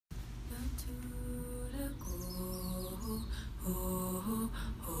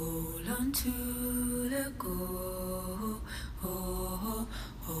time to let go.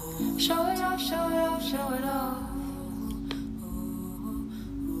 Show it off, show it off, show it off.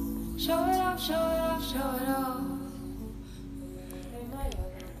 Show it off, show it off, show it off.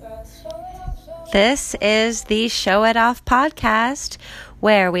 This is the Show It Off podcast,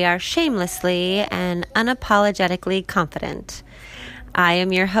 where we are shamelessly and unapologetically confident. I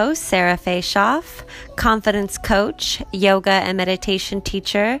am your host, Sarah Faye Schaff, confidence coach, yoga and meditation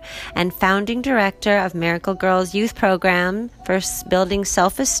teacher, and founding director of Miracle Girls Youth Program for building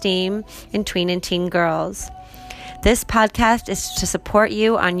self-esteem in tween and teen girls. This podcast is to support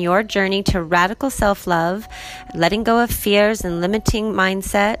you on your journey to radical self-love, letting go of fears and limiting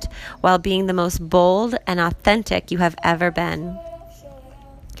mindset while being the most bold and authentic you have ever been.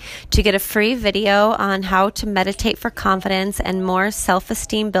 To get a free video on how to meditate for confidence and more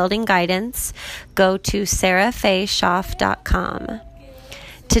self-esteem building guidance, go to sarahfayschaff.com.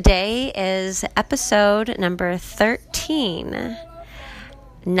 Today is episode number 13,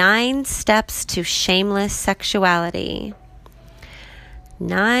 9 Steps to Shameless Sexuality.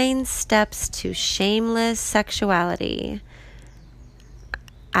 9 steps to shameless sexuality.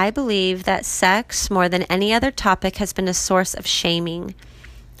 I believe that sex, more than any other topic, has been a source of shaming.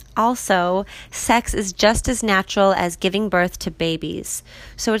 Also, sex is just as natural as giving birth to babies.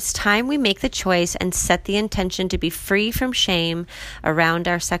 So it's time we make the choice and set the intention to be free from shame around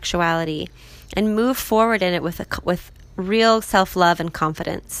our sexuality and move forward in it with real self-love and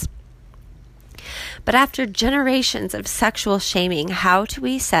confidence. But after generations of sexual shaming, how do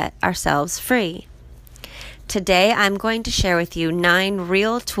we set ourselves free? Today, I'm going to share with you 9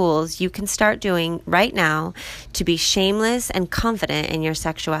 real tools you can start doing right now to be shameless and confident in your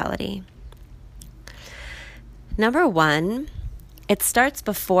sexuality. Number 1, it starts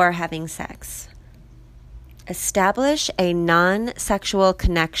before having sex. Establish a non-sexual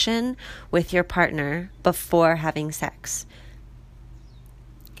connection with your partner before having sex.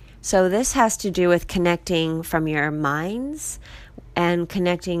 So this has to do with connecting from your minds and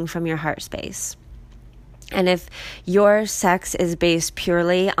connecting from your heart space. And if your sex is based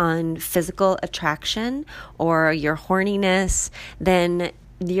purely on physical attraction or your horniness, then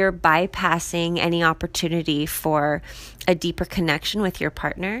you're bypassing any opportunity for a deeper connection with your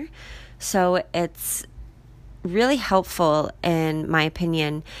partner. So it's really helpful, in my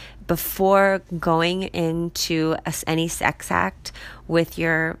opinion, before going into any sex act with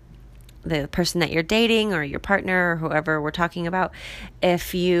the person that you're dating or your partner or whoever we're talking about,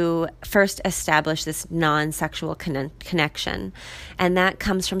 if you first establish this non-sexual connection. And that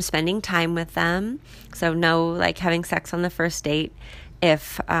comes from spending time with them. So no, having sex on the first date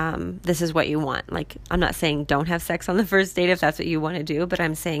if this is what you want. I'm not saying don't have sex on the first date if that's what you want to do, but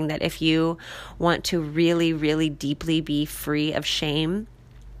I'm saying that if you want to really, really deeply be free of shame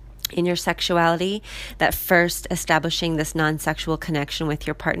in your sexuality, that first establishing this non-sexual connection with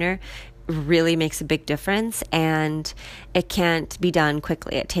your partner really makes a big difference, and it can't be done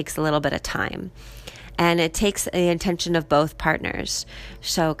quickly. It takes a little bit of time, and it takes the intention of both partners.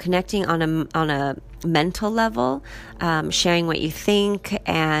 So connecting on a mental level, sharing what you think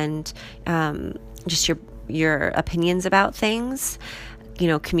and just your opinions about things,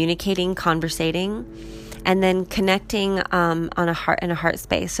 communicating, conversating, and then connecting in a heart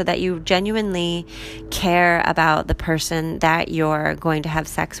space, so that you genuinely care about the person that you're going to have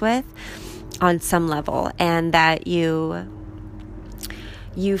sex with on some level, and that you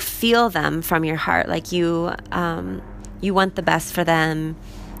feel them from your heart. You want the best for them.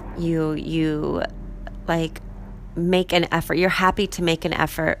 You make an effort. You're happy to make an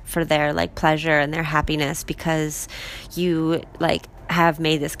effort for their pleasure and their happiness, because you have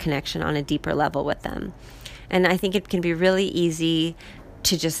made this connection on a deeper level with them. And I think it can be really easy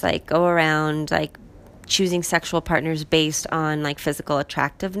to just go around choosing sexual partners based on physical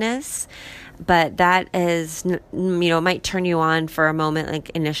attractiveness. But that is, it might turn you on for a moment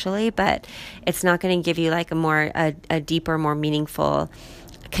initially, but it's not going to give you a deeper, more meaningful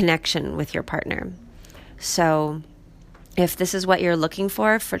connection with your partner. So if this is what you're looking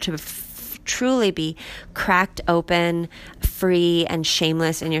for to truly be cracked open, free, and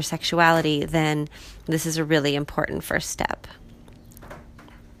shameless in your sexuality, then this is a really important first step.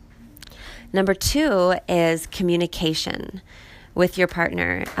 Number 2 is communication with your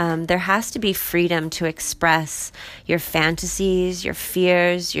partner. There has to be freedom to express your fantasies, your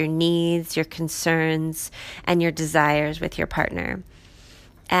fears, your needs, your concerns, and your desires with your partner.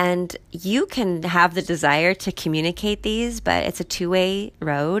 And you can have the desire to communicate these, but it's a two-way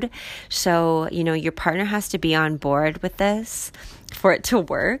road. So, your partner has to be on board with this for it to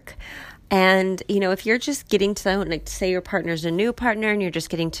work. And, if you're just getting to know, like say your partner's a new partner and you're just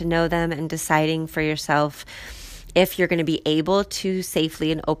getting to know them and deciding for yourself if you're going to be able to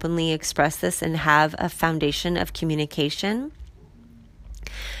safely and openly express this and have a foundation of communication,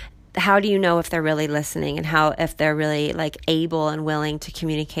 how do you know if they're really listening and if they're really like able and willing to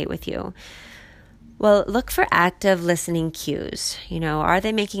communicate with you? Well, look for active listening cues. Are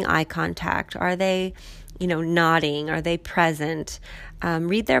they making eye contact? Are they, nodding? Are they present?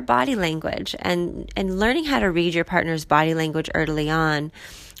 Read their body language, and learning how to read your partner's body language early on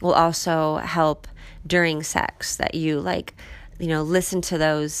will also help during sex. That you listen to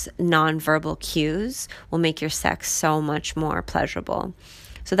those nonverbal cues will make your sex so much more pleasurable.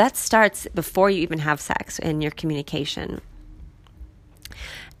 So that starts before you even have sex in your communication.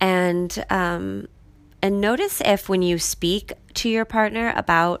 And notice if when you speak to your partner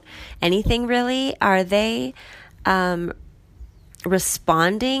about anything really, are they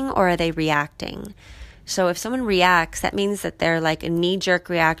responding or are they reacting? So if someone reacts, that means that they're like a knee-jerk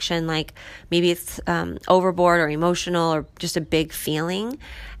reaction, like maybe it's overboard or emotional or just a big feeling,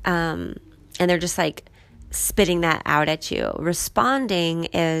 and they're just like spitting that out at you. Responding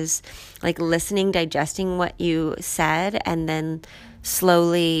is like listening, digesting what you said, and then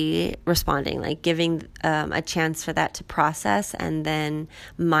slowly responding, like giving a chance for that to process and then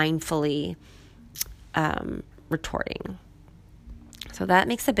mindfully retorting. So that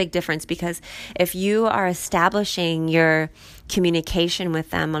makes a big difference, because if you are establishing your communication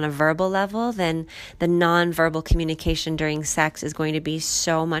with them on a verbal level, then the nonverbal communication during sex is going to be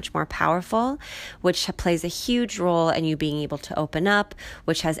so much more powerful, which plays a huge role in you being able to open up,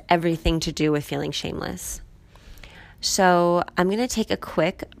 which has everything to do with feeling shameless. So I'm going to take a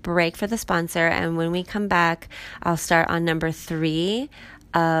quick break for the sponsor, and when we come back, I'll start on number 3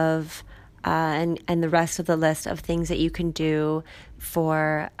 of and the rest of the list of things that you can do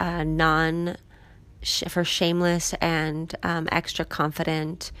for for shameless and extra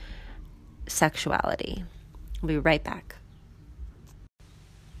confident sexuality. We'll be right back.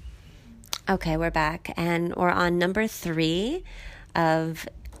 Okay, we're back, and we're on number 3 of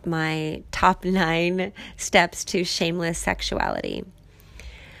my top 9 steps to shameless sexuality.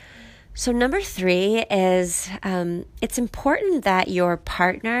 So number 3 is it's important that your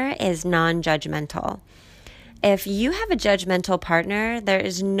partner is non-judgmental. If you have a judgmental partner, there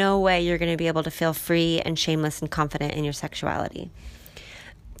is no way you're going to be able to feel free and shameless and confident in your sexuality.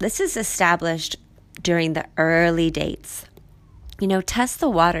 This is established during the early dates. Test the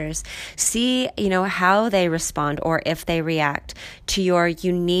waters, see, how they respond or if they react to your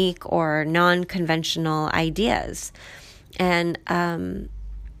unique or non-conventional ideas. And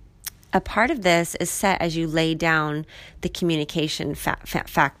a part of this is set as you lay down the communication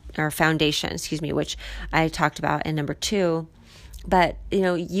foundation, which I talked about in number 2. But,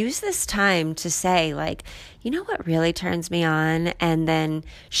 use this time to say, like, what really turns me on, and then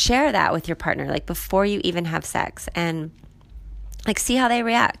share that with your partner, like before you even have sex, and like see how they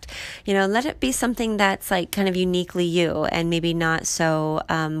react. Let it be something that's like kind of uniquely you and maybe not so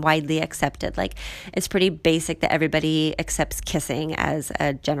widely accepted. Like it's pretty basic that everybody accepts kissing as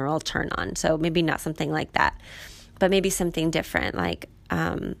a general turn on. So maybe not something like that, but maybe something different. Like,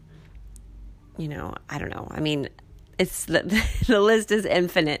 I don't know. I mean, it's the list is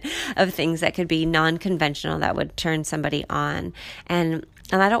infinite of things that could be non-conventional that would turn somebody on. And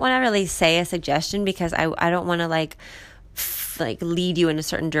I don't want to really say a suggestion, because I don't want to like lead you in a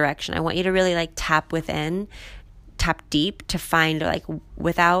certain direction. I want you to really like tap deep to find, like,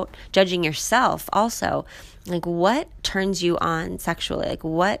 without judging yourself also, like what turns you on sexually, like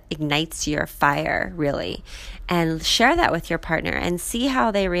what ignites your fire really, and share that with your partner and see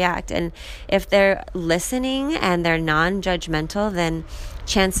how they react. And if they're listening and they're non-judgmental, then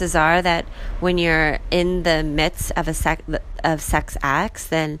chances are that when you're in the midst of sex acts,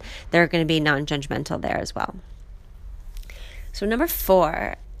 then they're going to be non-judgmental there as well. So number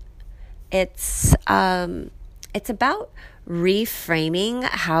 4, it's about reframing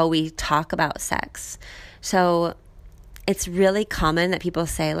how we talk about sex. So it's really common that people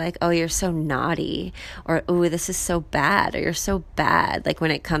say like, oh, you're so naughty, or, oh, this is so bad, or you're so bad, like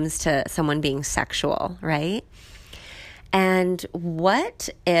when it comes to someone being sexual, right? And what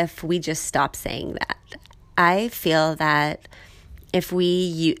if we just stop saying that? I feel that if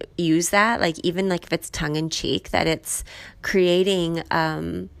we use that, like even like if it's tongue in cheek, that it's creating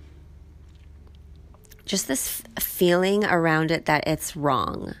just this feeling around it that it's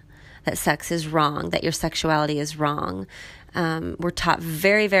wrong, that sex is wrong, that your sexuality is wrong. We're taught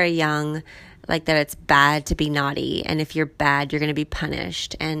very, very young, like that it's bad to be naughty, and if you're bad, you're going to be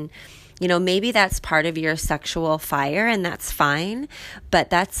punished. And Maybe that's part of your sexual fire and that's fine, but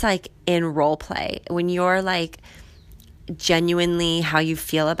that's like in role play. When you're like genuinely how you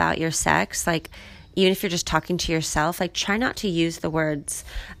feel about your sex, like even if you're just talking to yourself, like try not to use the words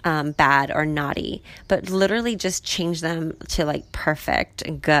bad or naughty, but literally just change them to like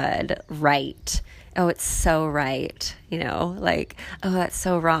perfect, good, right. Oh, it's so right. Like, oh, that's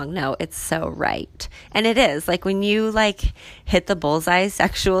so wrong. No, it's so right. And it is like when you like hit the bullseye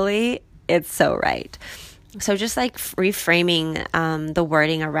sexually, it's so right. So just like reframing the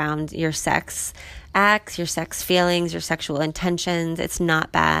wording around your sex acts, your sex feelings, your sexual intentions. It's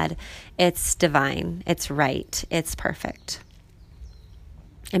not bad. It's divine. It's right. It's perfect.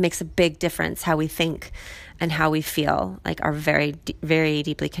 It makes a big difference how we think and how we feel, like are very, very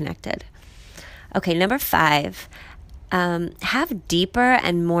deeply connected. Okay, number 5, have deeper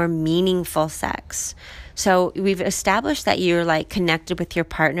and more meaningful sex. So we've established that you're like connected with your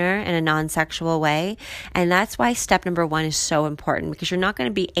partner in a non-sexual way. And that's why step number 1 is so important, because you're not going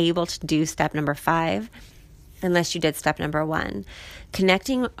to be able to do step number 5 unless you did step number 1.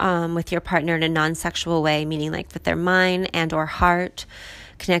 Connecting with your partner in a non-sexual way, meaning like with their mind and or heart,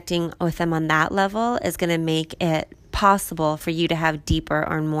 connecting with them on that level is going to make it possible for you to have deeper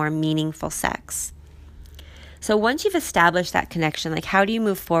or more meaningful sex. So once you've established that connection, like how do you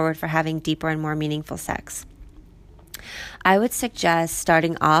move forward for having deeper and more meaningful sex? I would suggest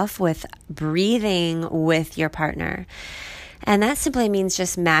starting off with breathing with your partner. And that simply means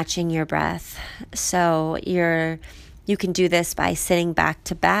just matching your breath. So you can do this by sitting back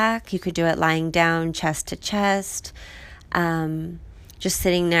to back. You could do it lying down, chest to chest. Just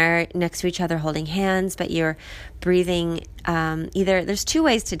sitting there next to each other holding hands, but you're breathing there's 2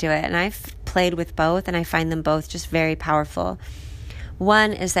 ways to do it, and I've played with both and I find them both just very powerful.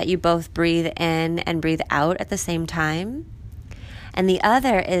 One is that you both breathe in and breathe out at the same time, and the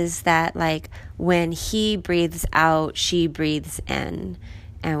other is that like when he breathes out, she breathes in,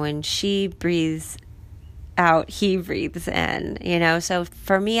 and when she breathes out, he breathes in, So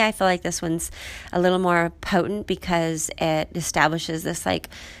for me, I feel like this one's a little more potent because it establishes this like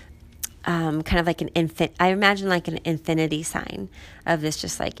kind of like I imagine like an infinity sign of this,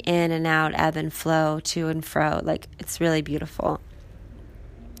 just like in and out, ebb and flow, to and fro. Like it's really beautiful.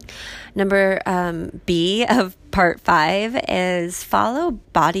 Number B of part 5 is follow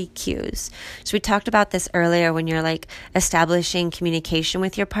body cues. So we talked about this earlier. When you're like establishing communication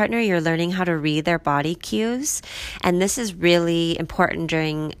with your partner, you're learning how to read their body cues. And this is really important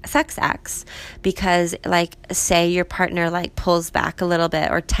during sex acts, because like say your partner like pulls back a little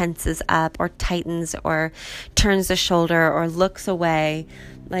bit or tenses up or tightens or turns the shoulder or looks away,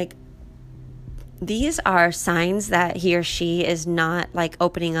 like these are signs that he or she is not like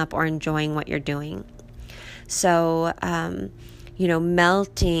opening up or enjoying what you're doing. So,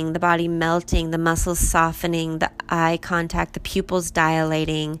 melting, the body melting, the muscles softening, the eye contact, the pupils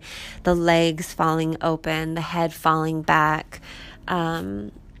dilating, the legs falling open, the head falling back,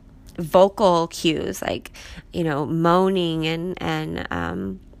 vocal cues like, moaning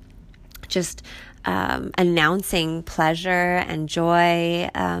and just announcing pleasure and joy,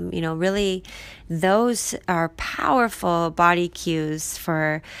 really those are powerful body cues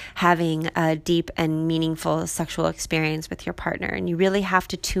for having a deep and meaningful sexual experience with your partner. And you really have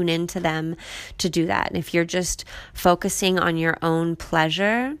to tune into them to do that. And if you're just focusing on your own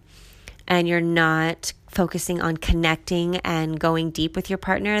pleasure and you're not focusing on connecting and going deep with your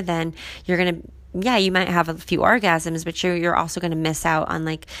partner, then you're going to you might have a few orgasms, but you're also going to miss out on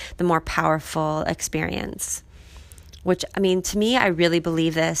like the more powerful experience. Which, to me, I really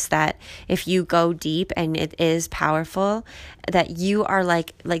believe this, that if you go deep and it is powerful, that you are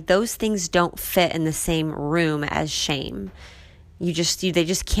like those things don't fit in the same room as shame. They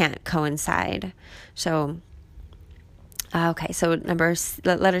just can't coincide. So, okay, so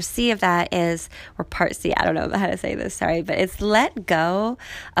letter C of that is, or part C, I don't know how to say this, sorry, but it's let go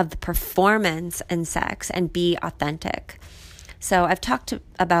of the performance in sex and be authentic. So I've talked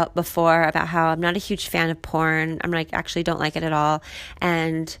about before about how I'm not a huge fan of porn. I'm like, actually don't like it at all.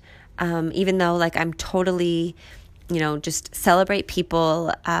 And even though like I'm totally, just celebrate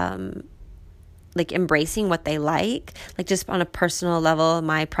people like embracing what they like just on a personal level,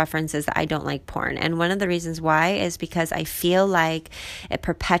 my preference is that I don't like porn. And one of the reasons why is because I feel like it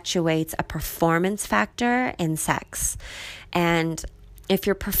perpetuates a performance factor in sex. And if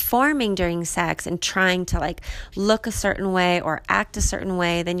you're performing during sex and trying to like look a certain way or act a certain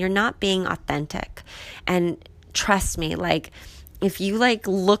way, then you're not being authentic. And trust me, like if you like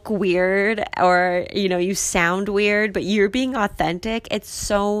look weird or, you sound weird, but you're being authentic, it's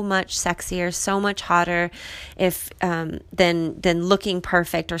so much sexier, so much hotter than looking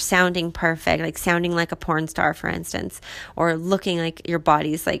perfect or sounding perfect, like sounding like a porn star, for instance, or looking like your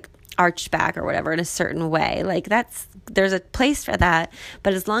body's like arched back or whatever in a certain way. Like there's a place for that,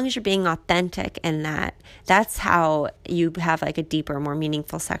 but as long as you're being authentic in that's how you have like a deeper, more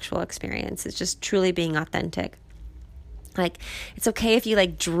meaningful sexual experience. It's just truly being authentic. Like, it's okay if you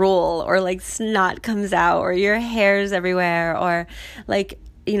like drool or like snot comes out or your hair's everywhere or like,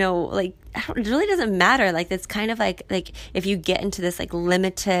 like it really doesn't matter. Like, it's kind of like if you get into this like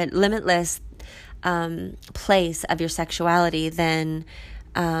limitless place of your sexuality, then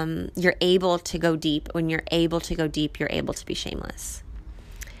you're able to go deep. When you're able to go deep, you're able to be shameless.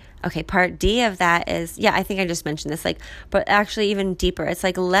 Okay, part D of that is, I think I just mentioned this, but actually even deeper. It's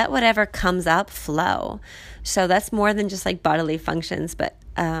like, let whatever comes up flow. So that's more than just like bodily functions, but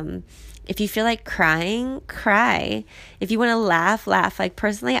if you feel like crying, cry. If you want to laugh. Like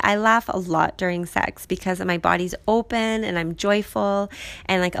personally, I laugh a lot during sex because my body's open and I'm joyful,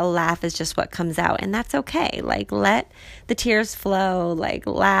 and like a laugh is just what comes out, and that's okay. Like, let the tears flow, like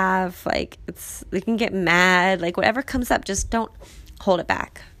laugh, like you can get mad, like whatever comes up, just don't hold it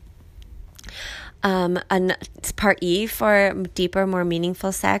back. Part E for deeper, more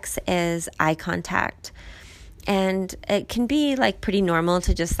meaningful sex is eye contact. And it can be like pretty normal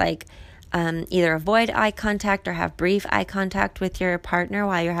to just like either avoid eye contact or have brief eye contact with your partner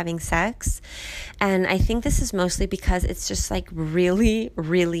while you're having sex. And I think this is mostly because it's just like really,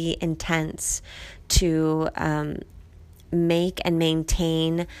 really intense to make and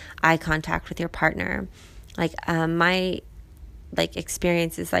maintain eye contact with your partner. Like my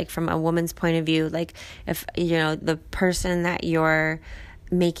experience is like from a woman's point of view, like if the person that you're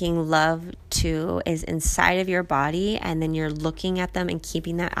making love to is inside of your body and then you're looking at them and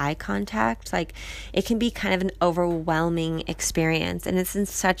keeping that eye contact, like it can be kind of an overwhelming experience, and it's in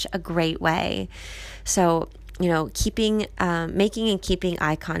such a great way. So making and keeping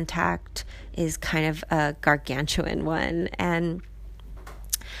eye contact is kind of a gargantuan one, and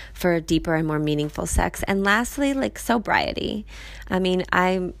for a deeper and more meaningful sex. And lastly, like sobriety. I mean,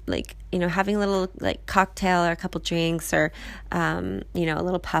 I'm like, having a little like cocktail or a couple drinks or, a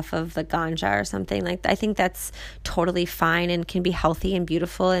little puff of the ganja or something like that. I think that's totally fine and can be healthy and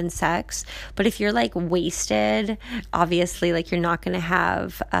beautiful in sex. But if you're like wasted, obviously like you're not going to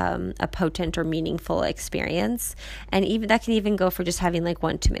have a potent or meaningful experience. And even that can even go for just having like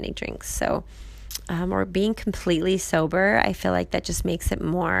one too many drinks. So or being completely sober, I feel like that just makes it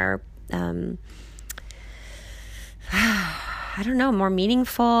more, I don't know, more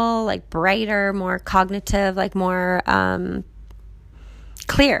meaningful, like brighter, more cognitive, like more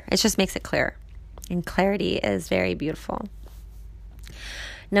clear. It just makes it clear. And clarity is very beautiful.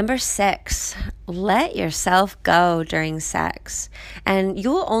 Number 6, let yourself go during sex. And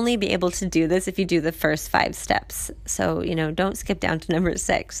you'll only be able to do this if you do the first 5 steps. So, don't skip down to number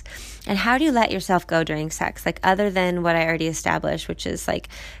 6. And how do you let yourself go during sex? Like other than what I already established, which is like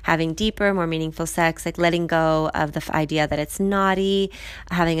having deeper, more meaningful sex, like letting go of the idea that it's naughty,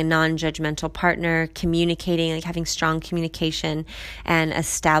 having a non-judgmental partner, communicating, like having strong communication and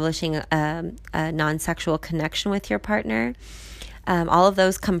establishing a non-sexual connection with your partner. All of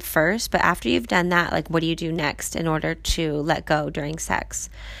those come first, but after you've done that, like what do you do next in order to let go during sex?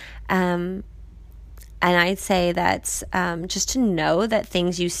 And I'd say that's just to know that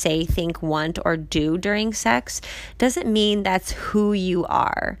things you say, think, want, or do during sex doesn't mean that's who you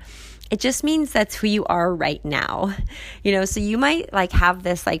are. It just means that's who you are right now. So you might like have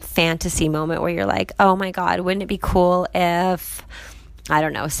this like fantasy moment where you're like, oh my God, wouldn't it be cool if, I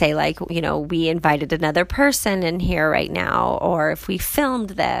don't know, say like, we invited another person in here right now, or if we filmed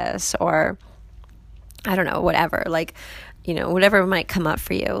this, or I don't know, whatever, like, whatever might come up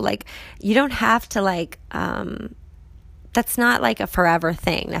for you. Like, you don't have to like, that's not like a forever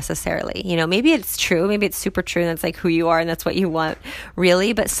thing necessarily. Maybe it's true. Maybe it's super true. And that's like who you are and that's what you want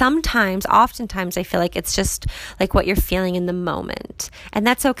really. But oftentimes I feel like it's just like what you're feeling in the moment. And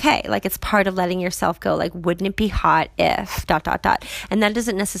that's okay. Like it's part of letting yourself go. Like, wouldn't it be hot if ... And that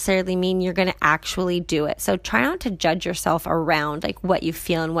doesn't necessarily mean you're going to actually do it. So try not to judge yourself around like what you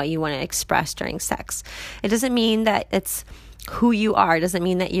feel and what you want to express during sex. It doesn't mean that it's who you are. It doesn't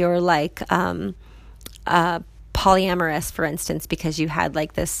mean that you're like, polyamorous, for instance, because you had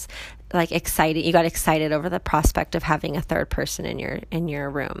like this like you got excited over the prospect of having a third person in your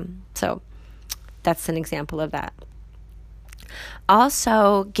room. So that's an example of that.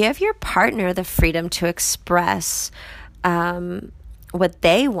 Also, give your partner the freedom to express what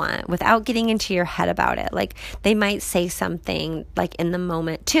they want without getting into your head about it. Like they might say something like in the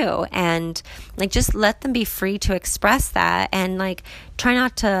moment too, and like just let them be free to express that, and like try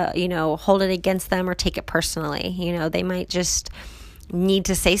not to, hold it against them or take it personally. They might just need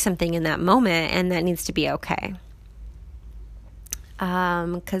to say something in that moment, and that needs to be okay.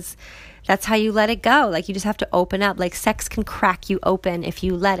 Because that's how you let it go. Like you just have to open up. Like sex can crack you open if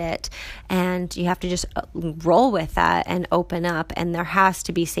you let it, and you have to just roll with that and open up, and there has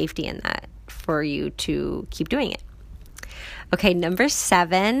to be safety in that for you to keep doing it. Okay, number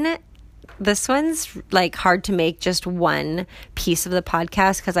 7. This one's like hard to make just one piece of the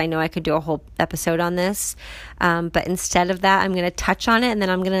podcast because I know I could do a whole episode on this. But instead of that, I'm going to touch on it, and then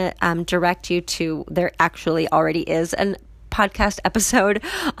I'm going to direct you to, there actually already is an podcast episode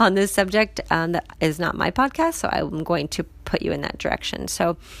on this subject that is not my podcast, so I'm going to put you in that direction.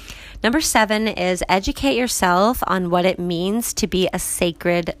 So number 7 is educate yourself on what it means to be a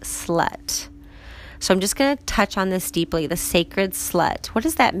sacred slut. So I'm just going to touch on this deeply. The sacred slut. What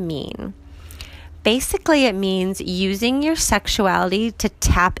does that mean? Basically, it means using your sexuality to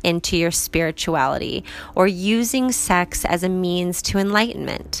tap into your spirituality, or using sex as a means to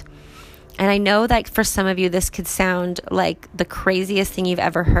enlightenment. And I know that for some of you, this could sound like the craziest thing you've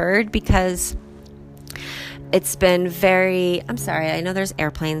ever heard, because it's been I'm sorry, I know there's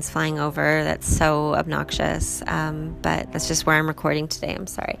airplanes flying over. That's so obnoxious. But that's just where I'm recording today. I'm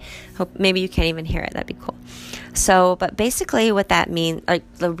sorry. Hope maybe you can't even hear it. That'd be cool. So, but basically what that means,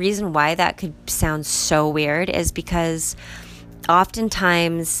 like the reason why that could sound so weird is because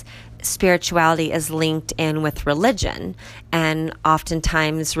oftentimes spirituality is linked in with religion, and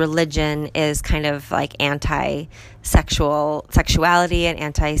oftentimes religion is kind of like sexuality and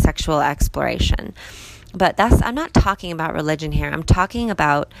anti-sexual exploration. But I'm not talking about religion here. I'm talking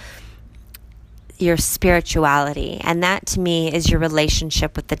about your spirituality, and that to me is your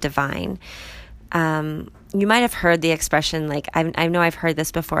relationship with the divine. You might have heard the expression, like I know I've heard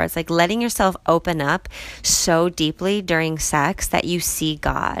this before. It's like letting yourself open up so deeply during sex that you see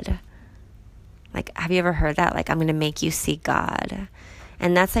God. Like, have you ever heard that? Like, I'm going to make you see God.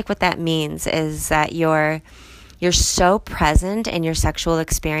 And that's like what that means, is that you're so present in your sexual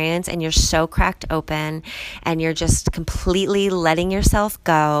experience, and you're so cracked open, and you're just completely letting yourself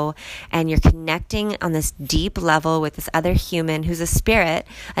go, and you're connecting on this deep level with this other human who's a spirit,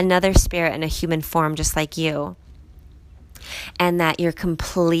 another spirit in a human form just like you. And that you're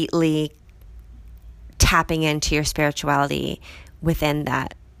completely tapping into your spirituality within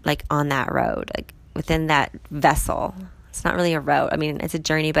that, like on that road, like within that vessel. It's not really a road. I mean, it's a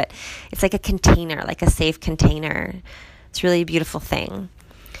journey, but it's like a container, like a safe container. It's really a beautiful thing.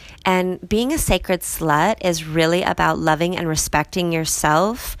 And being a sacred slut is really about loving and respecting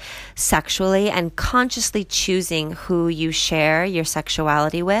yourself sexually, and consciously choosing who you share your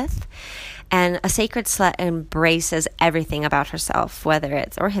sexuality with. And a sacred slut embraces everything about herself,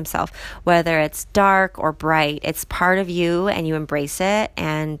 or himself, whether it's dark or bright. It's part of you, and you embrace it,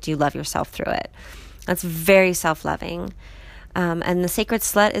 and you love yourself through it. That's very self-loving. And the sacred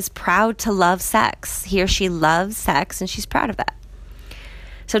slut is proud to love sex. He or she loves sex, and she's proud of that.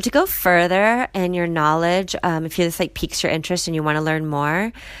 So to go further in your knowledge, if this like piques your interest and you want to learn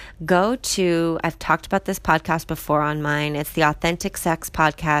more, I've talked about this podcast before on mine. It's the Authentic Sex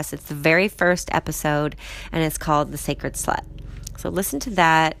Podcast. It's the very first episode, and it's called The Sacred Slut. So listen to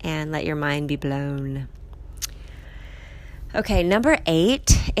that and let your mind be blown. Okay, number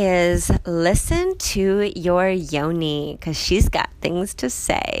 8 is listen to your yoni, because she's got things to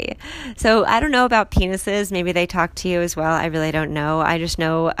say. So I don't know about penises. Maybe they talk to you as well. I really don't know. I just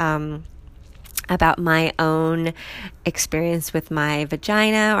know about my own experience with my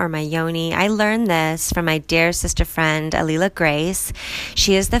vagina or my yoni. I learned this from my dear sister friend, Alila Grace.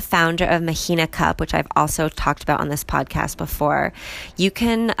 She is the founder of Mahina Cup, which I've also talked about on this podcast before. You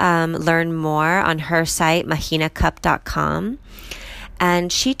can learn more on her site, mahinacup.com.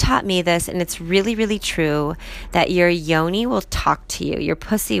 And she taught me this, and it's really, really true, that your yoni will talk to you. Your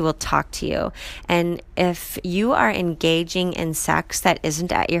pussy will talk to you. And if you are engaging in sex that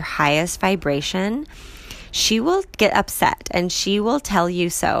isn't at your highest vibration, she will get upset, and she will tell you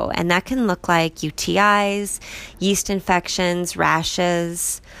so. And that can look like UTIs, yeast infections,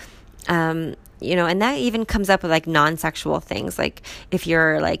 rashes, and that even comes up with like non-sexual things. Like if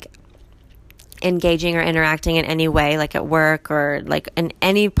you're like engaging or interacting in any way, like at work or like in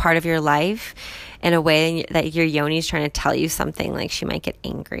any part of your life, in a way that your yoni is trying to tell you something, like she might get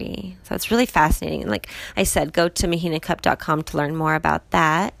angry. So it's really fascinating. And like I said, go to mahinacup.com to learn more about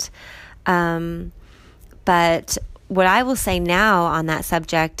that. But what I will say now on that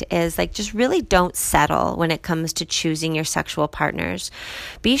subject is like, just really don't settle when it comes to choosing your sexual partners.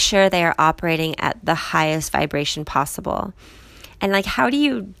 Be sure they are operating at the highest vibration possible. And like, how do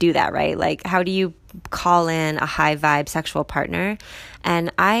you do that, right? Like, how do you call in a high vibe sexual partner?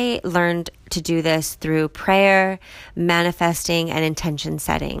 And I learned to do this through prayer, manifesting, and intention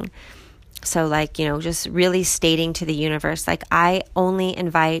setting. So like, just really stating to the universe, like, I only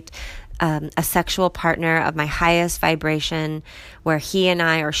invite a sexual partner of my highest vibration, where he and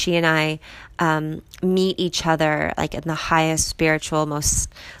I or she and I meet each other like in the highest spiritual,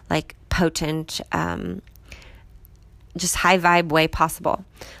 most like potent, just high vibe way possible.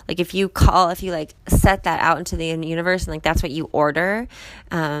 Like if you like set that out into the universe and like that's what you order,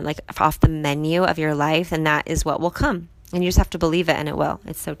 like off the menu of your life, then that is what will come. And you just have to believe it, and it will.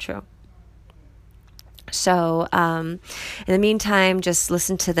 It's so true. So in the meantime, just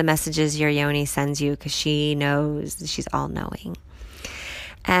listen to the messages your yoni sends you, because she knows, she's all-knowing.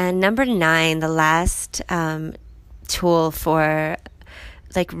 And number 9, the last tool for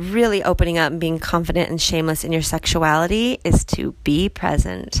like really opening up and being confident and shameless in your sexuality is to be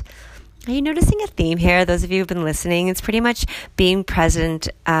present. Are you noticing a theme here? Those of you who've been listening, it's pretty much being present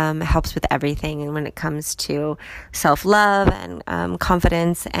helps with everything. And when it comes to self-love and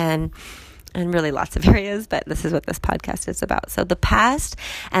confidence and really lots of areas, but this is what this podcast is about. So the past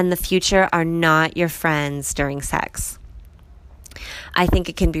and the future are not your friends during sex. I think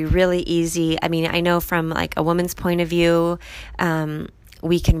it can be really easy. I mean, I know from like a woman's point of view,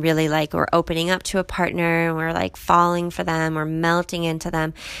 we can really like, we're opening up to a partner and we're like falling for them or melting into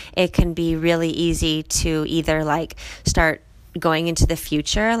them. It can be really easy to either like start going into the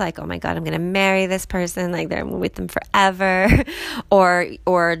future, like, oh my God, I'm going to marry this person, like I'm with them forever, or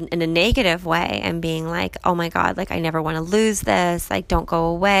in a negative way, and being like, oh my God, like I never want to lose this, like don't go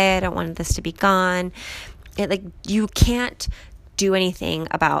away, I don't want this to be gone. Like you can't do anything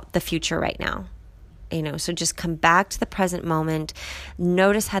about the future right now. So just come back to the present moment.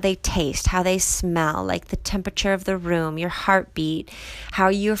 Notice how they taste, how they smell, like the temperature of the room, your heartbeat, how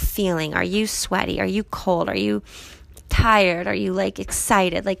you're feeling. Are you sweaty? Are you cold? Are you tired? Are you like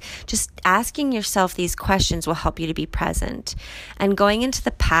excited? Like just asking yourself these questions will help you to be present. And going into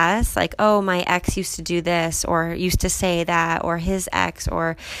the past, like, oh, my ex used to do this, or used to say that, or his ex,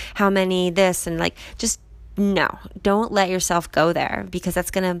 or how many this, and like, just no, don't let yourself go there, because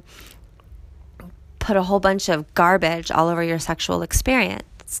that's going to put a whole bunch of garbage all over your sexual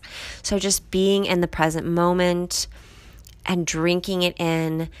experience. So just being in the present moment and drinking it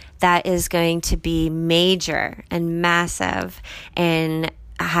in, that is going to be major and massive in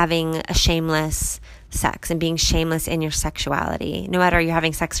having a shameless sex and being shameless in your sexuality. No matter you're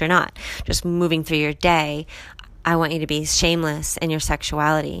having sex or not, just moving through your day, I want you to be shameless in your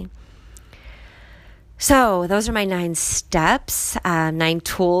sexuality. So those are my 9 steps, 9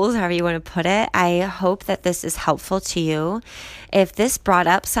 tools, however you want to put it. I hope that this is helpful to you. If this brought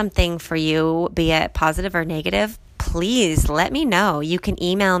up something for you, be it positive or negative, please let me know. You can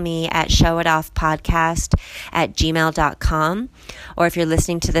email me at showitoffpodcast@gmail.com. Or if you're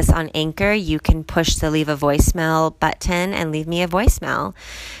listening to this on Anchor, you can push the leave a voicemail button and leave me a voicemail.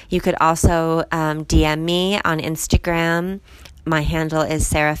 You could also DM me on Instagram. My handle is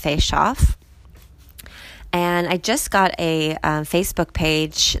Sarah Faye Schaff. And I just got a Facebook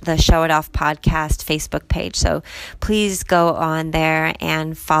page, the Show It Off Podcast Facebook page. So please go on there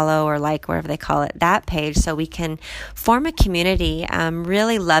and follow or like, whatever they call it, that page, so we can form a community. I'm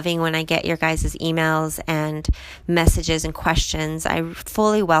really loving when I get your guys' emails and messages and questions. I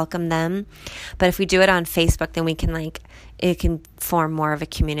fully welcome them. But if we do it on Facebook, then we can it can form more of a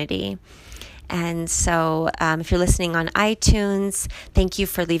community. And so if you're listening on iTunes, thank you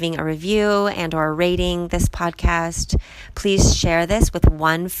for leaving a review and or rating this podcast. Please share this with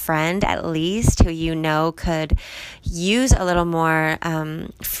one friend at least who you know could use a little more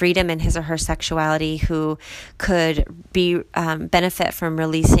freedom in his or her sexuality, who could be benefit from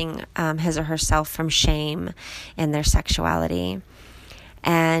releasing his or herself from shame in their sexuality.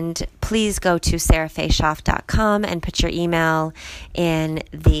 And please go to sarahfayschaff.com and put your email in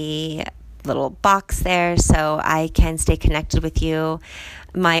the little box there so I can stay connected with you.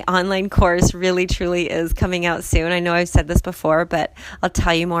 My online course really truly is coming out soon. I know I've said this before, but I'll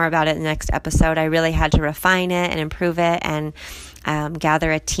tell you more about it in the next episode. I really had to refine it and improve it and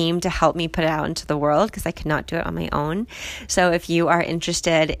gather a team to help me put it out into the world, because I could not do it on my own. So if you are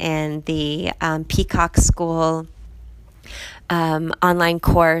interested in the Peacock School online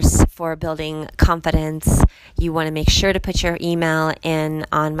course for building confidence, you want to make sure to put your email in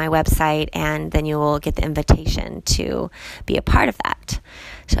on my website, and then you will get the invitation to be a part of that.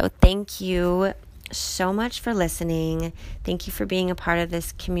 So thank you so much for listening. Thank you for being a part of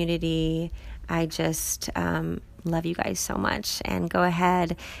this community. I just love you guys so much. And go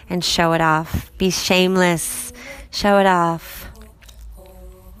ahead and show it off. Be shameless. Show it off.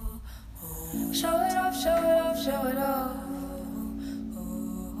 Show it off, show it off, show it off.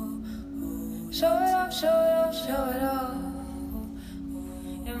 Show it off, show it off, show it off.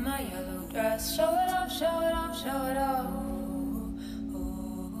 In my yellow dress. Show it off, show it off, show it off.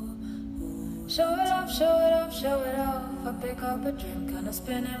 Show it off, show it off, show it off. I pick up a drink and I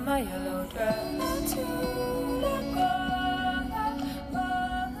spin in my yellow dress. To let go.